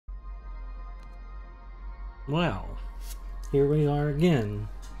Well, here we are again.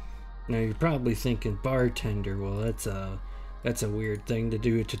 Now you're probably thinking bartender. Well, that's a weird thing to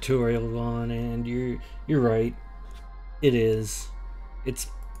do a tutorial on, and you're right. It is. It's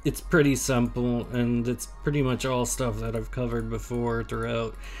it's pretty simple, and it's pretty much all stuff that I've covered before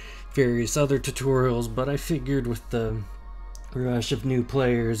throughout various other tutorials. But I figured with the rush of new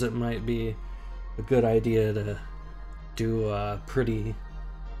players, it might be a good idea to do a pretty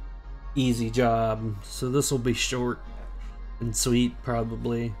easy job. So this will be short and sweet,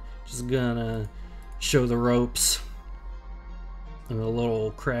 probably. Just gonna show the ropes and a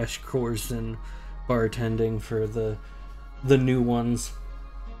little crash course in bartending for the new ones.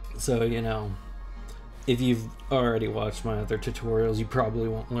 So, if you've already watched my other tutorials, you probably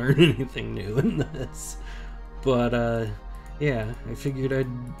won't learn anything new in this. But yeah, I figured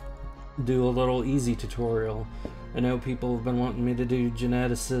I'd do a little easy tutorial. I know people have been wanting me to do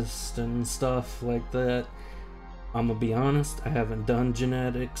geneticist and stuff like that. I'm gonna be honest, I haven't done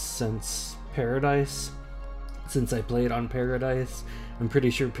genetics since Paradise. Since I played on Paradise. I'm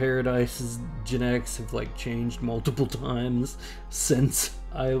pretty sure Paradise's genetics have like changed multiple times since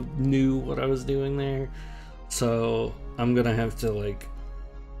I knew what I was doing there. So I'm gonna have to like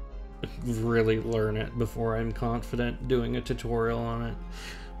really learn it before I'm confident doing a tutorial on it.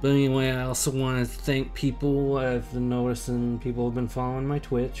 But anyway, I also want to thank people. I've been noticing people have been following my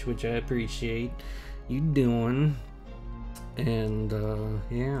Twitch, which I appreciate you doing. And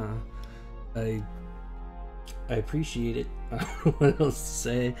yeah, I appreciate it. I don't know what else to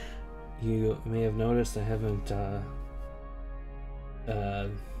say. You may have noticed I haven't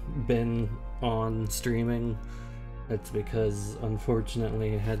been on streaming. That's because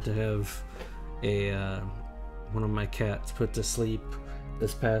unfortunately I had to have a one of my cats put to sleep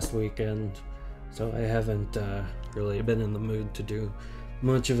this past weekend, so I haven't really been in the mood to do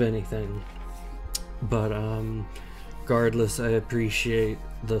much of anything. But regardless, I appreciate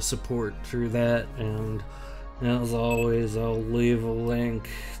the support through that, and as always, I'll leave a link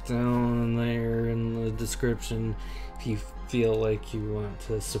down there in the description if you feel like you want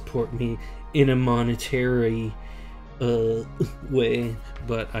to support me in a monetary way,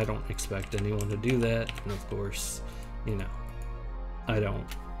 but I don't expect anyone to do that, and of course, I don't,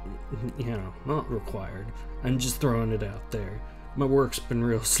 not required. I'm just throwing it out there. My work's been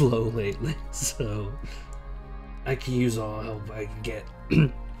real slow lately, so I can use all help I can get.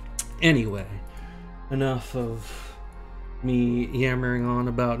 Anyway, enough of me yammering on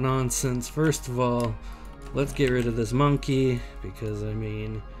about nonsense. First of all, let's get rid of this monkey, because I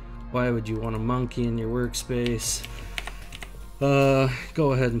mean, why would you want a monkey in your workspace?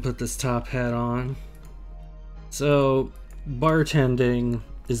 Go ahead and put this top hat on. So, bartending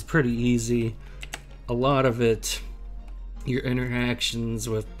is pretty easy. A lot of it, your interactions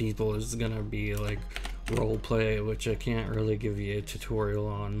with people is gonna be like role play, which I can't really give you a tutorial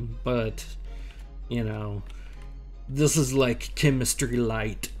on, but this is like chemistry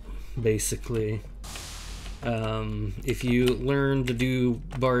light, basically. If you learn to do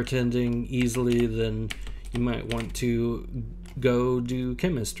bartending easily, then you might want to go do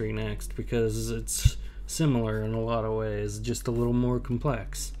chemistry next, because it's similar in a lot of ways, just a little more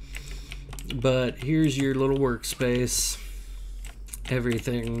complex. But here's your little workspace.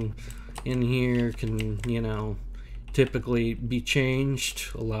 Everything in here can, typically be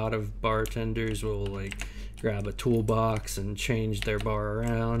changed. A lot of bartenders will like grab a toolbox and change their bar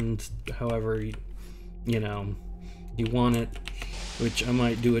around however you want it, which I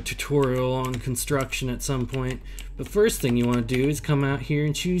might do a tutorial on construction at some point. But first thing you want to do is come out here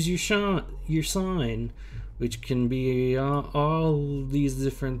and choose your sign, which can be all these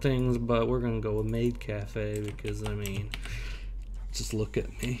different things, but we're gonna go with Maid Cafe because I mean, just look at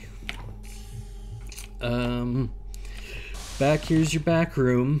me. Back here's your back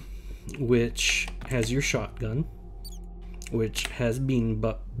room, which has your shotgun, which has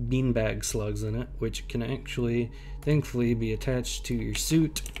beanbag slugs in it, which can actually, thankfully, be attached to your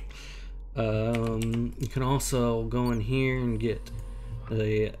suit. You can also go in here and get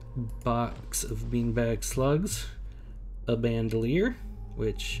a box of beanbag slugs, a bandolier,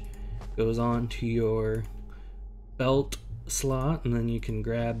 which goes on to your belt slot, and then you can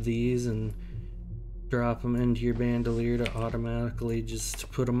grab these and drop them into your bandolier to automatically just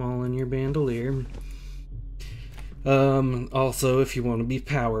put them all in your bandolier. Also, if you want to be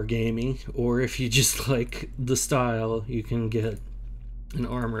power gaming, or if you just like the style, you can get an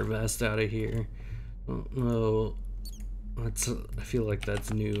armor vest out of here. Oh, I feel like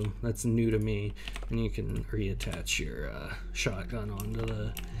that's new. That's new to me. And you can reattach your shotgun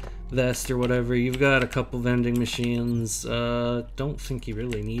onto vest or whatever. You've got a couple vending machines. Don't think you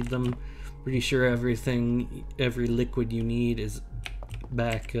really need them. Pretty sure every liquid you need is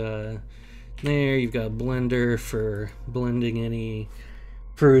back there. You've got a blender for blending any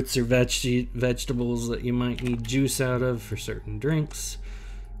fruits or vegetables that you might need juice out of for certain drinks.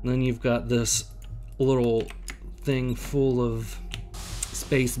 And then you've got this little thing full of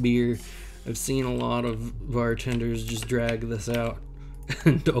space beer. I've seen a lot of bartenders just drag this out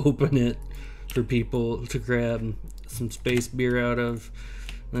and open it for people to grab some space beer out of.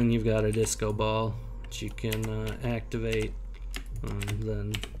 Then you've got a disco ball which you can activate and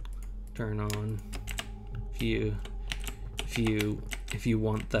then turn on if you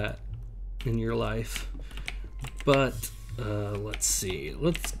want that in your life. But let's see.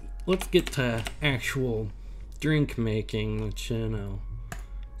 Let's get to actual drink making, which is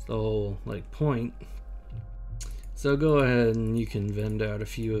the whole point. So go ahead and you can vend out a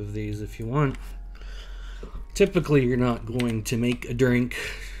few of these if you want. Typically you're not going to make a drink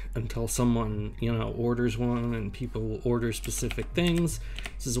until someone orders one, and people will order specific things.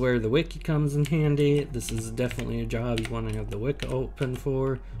 This is where the wiki comes in handy. This is definitely a job you want to have the wiki open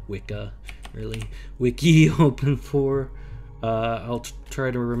for. Wiki open for. I'll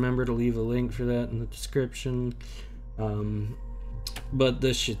try to remember to leave a link for that in the description. But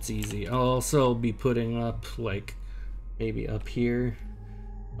this shit's easy. I'll also be putting up maybe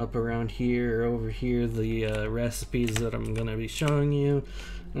up around here or over here, the recipes that I'm gonna be showing you.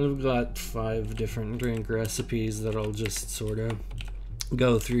 I've got 5 different drink recipes that I'll just sort of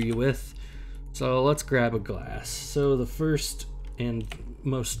go through you with. So let's grab a glass. So the first and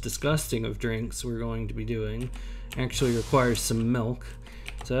most disgusting of drinks we're going to be doing actually requires some milk.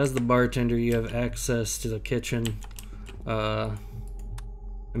 So as the bartender, you have access to the kitchen.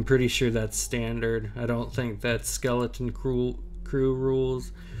 I'm pretty sure that's standard. I don't think that's skeleton crew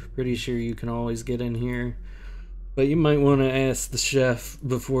rules. Pretty sure you can always get in here. But you might want to ask the chef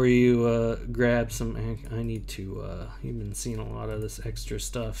before you grab some. I need to, you've been seeing a lot of this extra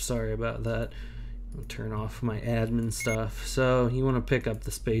stuff. Sorry about that. I'll turn off my admin stuff. So you want to pick up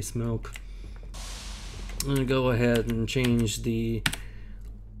the space milk. I'm going to go ahead and change the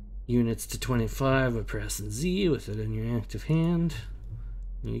units to 25 by pressing Z with it in your active hand.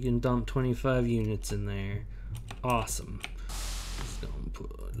 You can dump 25 units in there. Awesome. Just gonna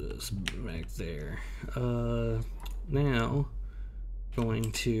put this back there. Now,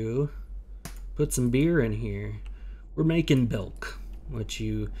 going to put some beer in here. We're making bilk, which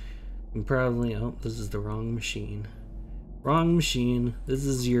you can probably, oh, this is the wrong machine. Wrong machine. This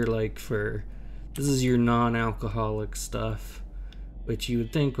is your this is your non-alcoholic stuff, which you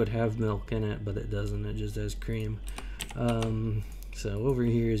would think would have milk in it, but it doesn't. It just has cream. So over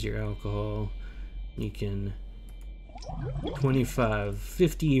here is your alcohol. You can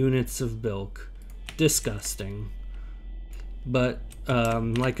 50 units of bilk. Disgusting. But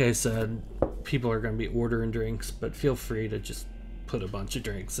like I said, people are going to be ordering drinks, but feel free to just put a bunch of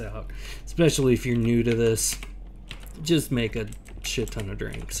drinks out. Especially if you're new to this, just make a shit ton of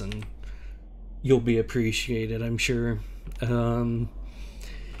drinks and you'll be appreciated, I'm sure.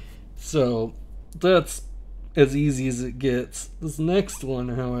 So that's as easy as it gets. This next one,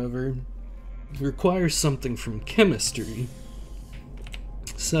 however, requires something from chemistry.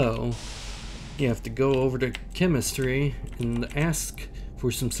 So you have to go over to chemistry and ask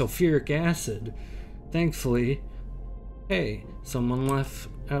for some sulfuric acid. Thankfully, hey, someone left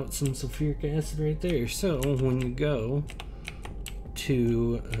out some sulfuric acid right there. So when you go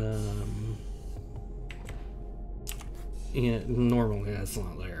to yeah, normally that's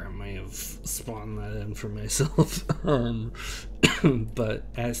not there. I may have spawned that in for myself. But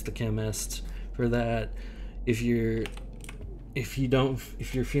ask the chemist for that. If you're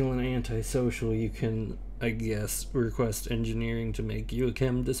feeling antisocial, you can, I guess, request engineering to make you a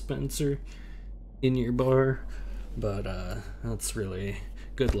chem dispenser in your bar. But that's really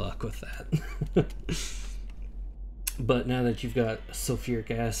good luck with that. But now that you've got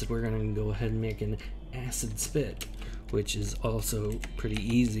sulfuric acid, we're gonna go ahead and make an acid spit, which is also pretty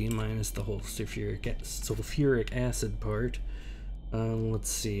easy, minus the whole sulfuric acid part. Let's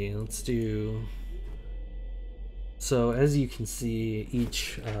see, let's do... So as you can see,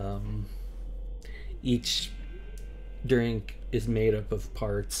 each drink is made up of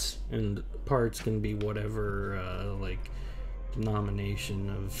parts, and parts can be whatever denomination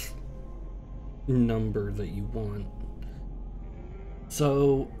of number that you want.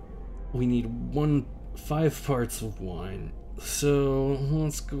 So we need 5 parts of wine. So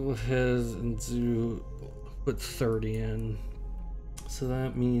let's go ahead and put 30 in. So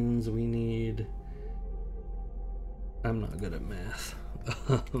that means we need, I'm not good at math.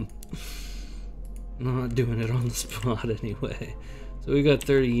 Not doing it on the spot anyway. So we got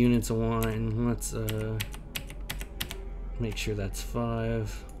 30 units of wine. Let's make sure that's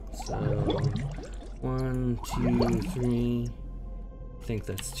 5. So 1, 2, 3. I think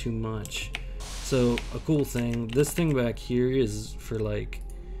that's too much. So a cool thing, this thing back here is for like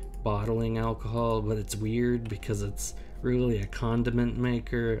bottling alcohol, but it's weird because it's really a condiment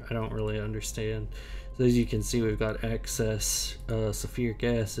maker. I don't really understand. So as you can see, we've got excess sulfuric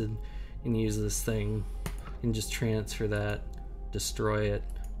acid, and use this thing and just transfer that, destroy it,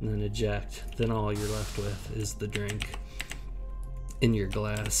 and then eject. Then all you're left with is the drink in your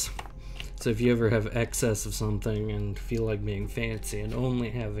glass. So if you ever have excess of something and feel like being fancy and only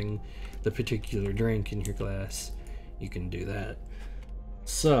having the particular drink in your glass, you can do that.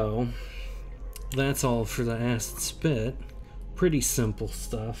 So that's all for the acid spit. Pretty simple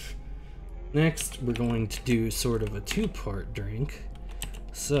stuff. Next, we're going to do sort of a 2-part drink.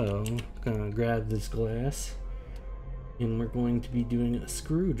 So I'm gonna grab this glass, and we're going to be doing a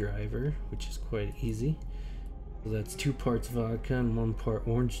screwdriver, which is quite easy. So that's 2 parts vodka and 1 part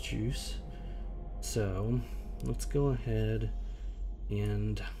orange juice. So let's go ahead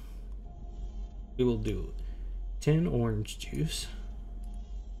and we will do 10 orange juice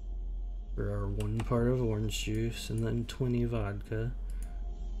for our 1 part of orange juice, and then 20 vodka,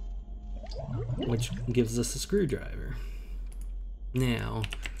 which gives us a screwdriver. Now,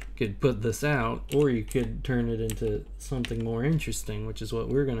 you could put this out, or you could turn it into something more interesting, which is what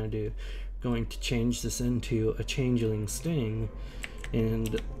we're going to do. We're going to change this into a changeling sting,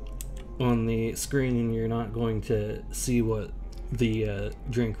 and on the screen you're not going to see what the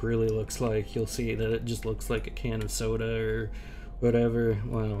drink really looks like. You'll see that it just looks like a can of soda or whatever.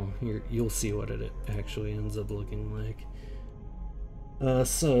 Well, you'll see what it actually ends up looking like.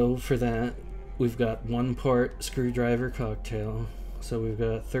 So for that, we've got 1 part screwdriver cocktail. So we've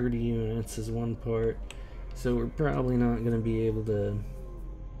got 30 units as 1 part. So we're probably not going to be able to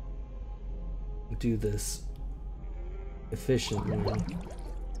do this efficiently,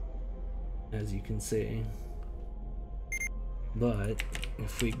 as you can see. But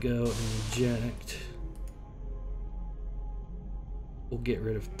if we go and eject, we'll get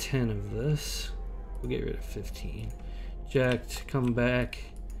rid of 10 of this. We'll get rid of 15. Eject, come back,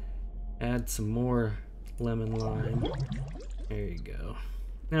 add some more lemon lime. There you go.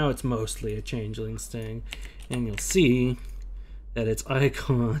 Now it's mostly a changeling sting, and you'll see that its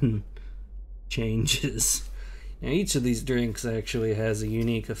icon changes. Now each of these drinks actually has a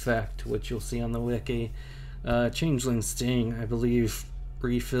unique effect, which you'll see on the wiki. Changeling sting, I believe,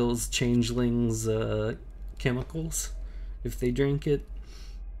 refills changelings' chemicals if they drink it.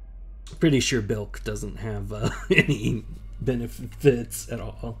 Pretty sure bilk doesn't have any benefits at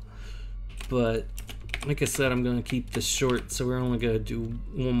all. But like I said, I'm going to keep this short, so we're only going to do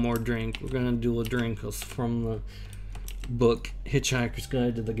 1 more drink. We're going to do a drink from the book Hitchhiker's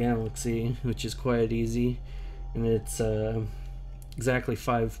Guide to the Galaxy, which is quite easy, and it's exactly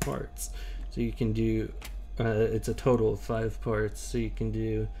 5 parts. So you can do, it's a total of 5 parts, so you can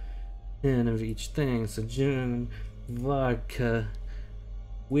do 10 of each thing. So gin, vodka,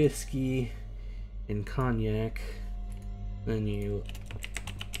 whiskey, and cognac. Then you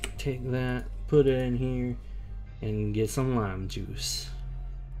take that, put it in here, and get some lime juice.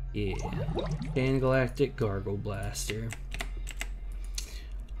 Yeah, Pan-Galactic Gargle Blaster.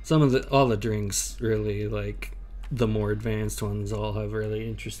 All the drinks really, like the more advanced ones, all have really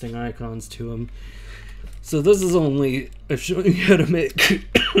interesting icons to them. So this is only, I've shown you how to make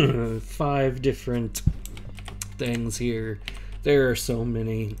 5 different things here. There are so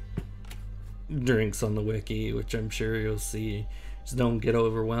many drinks on the wiki, which I'm sure you'll see. Just don't get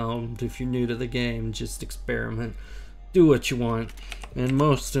overwhelmed. If you're new to the game, just experiment. Do what you want. And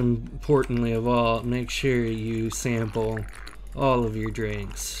most importantly of all, make sure you sample all of your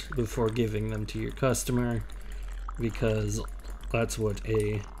drinks before giving them to your customer, because that's what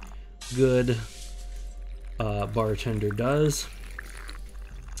a good bartender does.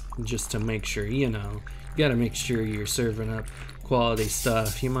 Just to make sure, you gotta make sure you're serving up quality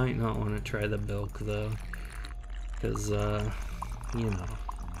stuff. You might not want to try the bilk though, because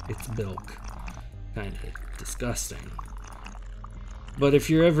it's bilk, kind of disgusting. But if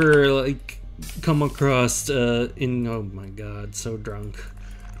you're ever like come across oh my god, so drunk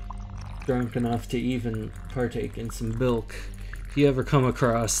enough to even partake in some bilk, if you ever come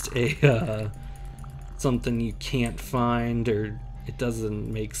across a something you can't find or it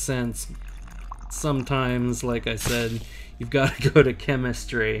doesn't make sense, sometimes, like I said, you've got to go to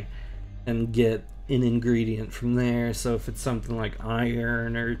chemistry and get an ingredient from there. So if it's something like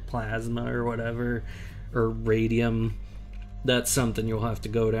iron or plasma or whatever, or radium, that's something you'll have to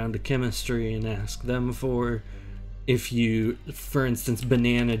go down to chemistry and ask them for. If you, for instance,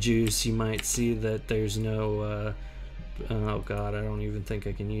 banana juice, you might see that there's no, oh god, I don't even think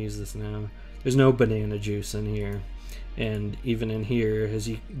I can use this now. There's no banana juice in here. And even in here,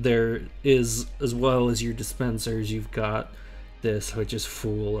 there is, as well as your dispensers, you've got this, which is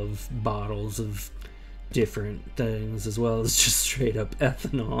full of bottles of different things, as well as just straight up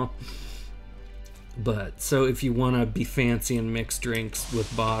ethanol. But, so if you want to be fancy and mix drinks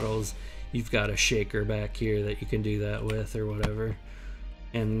with bottles, you've got a shaker back here that you can do that with, or whatever.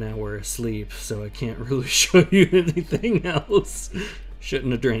 And now we're asleep, so I can't really show you anything else.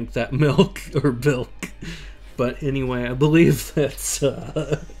 Shouldn't have drank that milk, or bilk. But anyway, I believe that's,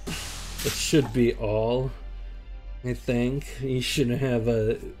 that should be all. I think you should have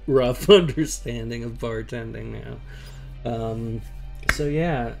a rough understanding of bartending now. So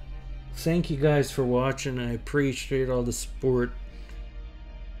yeah, thank you guys for watching. I appreciate all the support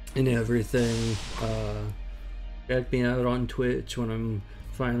and everything. Check me out on Twitch when I'm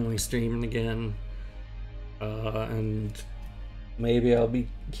finally streaming again. And maybe I'll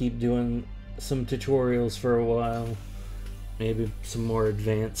keep doing some tutorials for a while. Maybe some more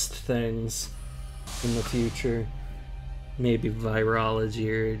advanced things in the future. Maybe virology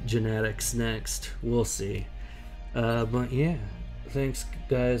or genetics next. We'll see. But yeah, thanks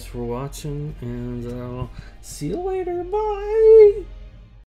guys for watching, and I'll see you later. Bye!